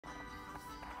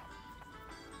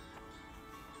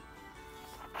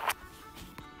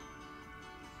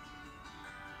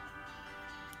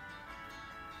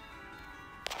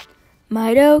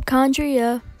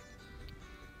Mitochondria.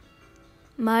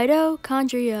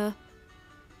 Mitochondria.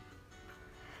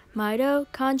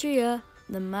 Mitochondria.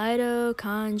 The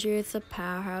mitochondria is the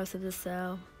powerhouse of the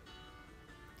cell.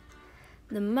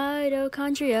 The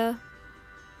mitochondria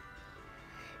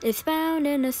is found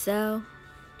in a cell.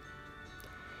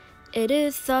 It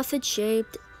is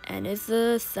sausage-shaped and is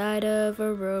the site of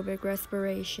aerobic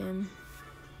respiration.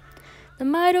 The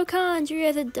mitochondria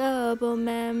has a double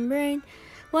membrane.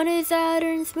 One is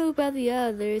outer and smooth while the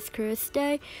other is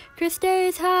cristae. Cristae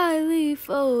is highly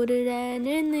folded and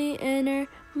in the inner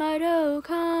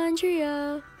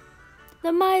mitochondria.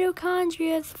 The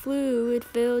mitochondria is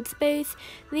fluid-filled space.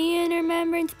 The inner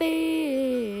membrane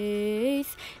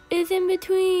space is in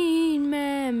between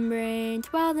membranes,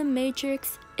 while the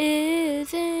matrix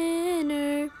is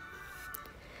inner.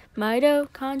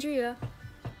 Mitochondria.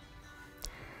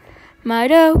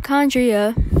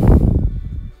 Mitochondria.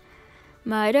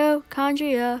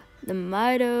 Mitochondria. The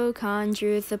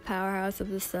mitochondria is the powerhouse of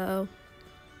the cell.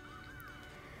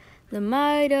 The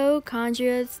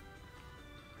mitochondria's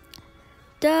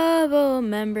double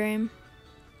membrane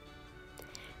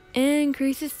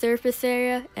increases surface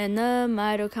area and the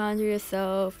mitochondria is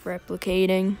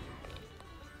self-replicating.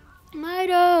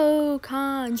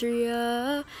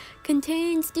 Mitochondria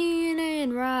contains DNA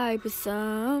and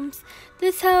ribosomes.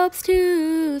 This helps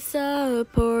to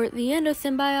support the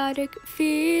endosymbiotic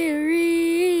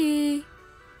theory.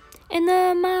 In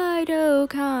the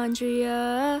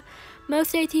mitochondria,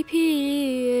 most ATP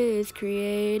is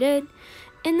created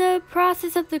in the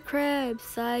process of the Krebs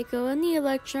cycle and the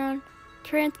electron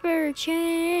transfer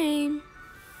chain.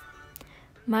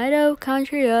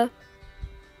 Mitochondria.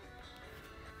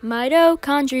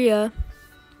 Mitochondria.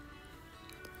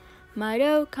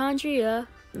 Mitochondria.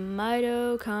 The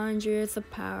mitochondria is the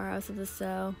powerhouse of the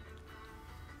cell.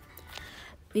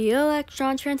 The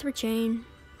electron transfer chain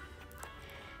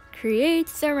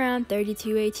creates around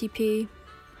 32 ATP,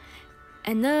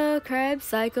 and the Krebs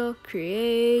cycle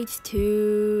creates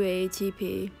 2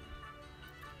 ATP.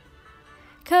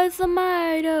 'Cause the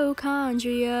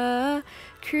mitochondria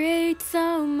creates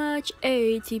so much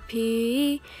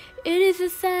ATP, it is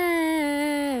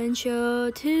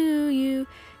essential to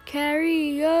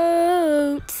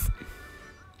eukaryotes.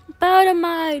 Without a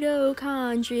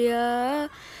mitochondria,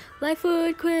 life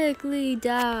would quickly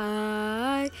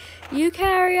die.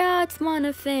 Eukaryotes want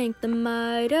to thank the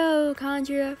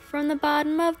mitochondria from the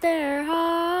bottom of their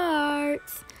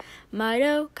hearts.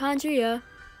 Mitochondria.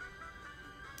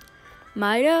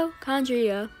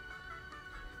 Mitochondria.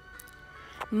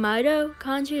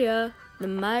 Mitochondria. The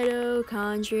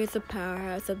mitochondria is the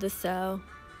powerhouse of the cell.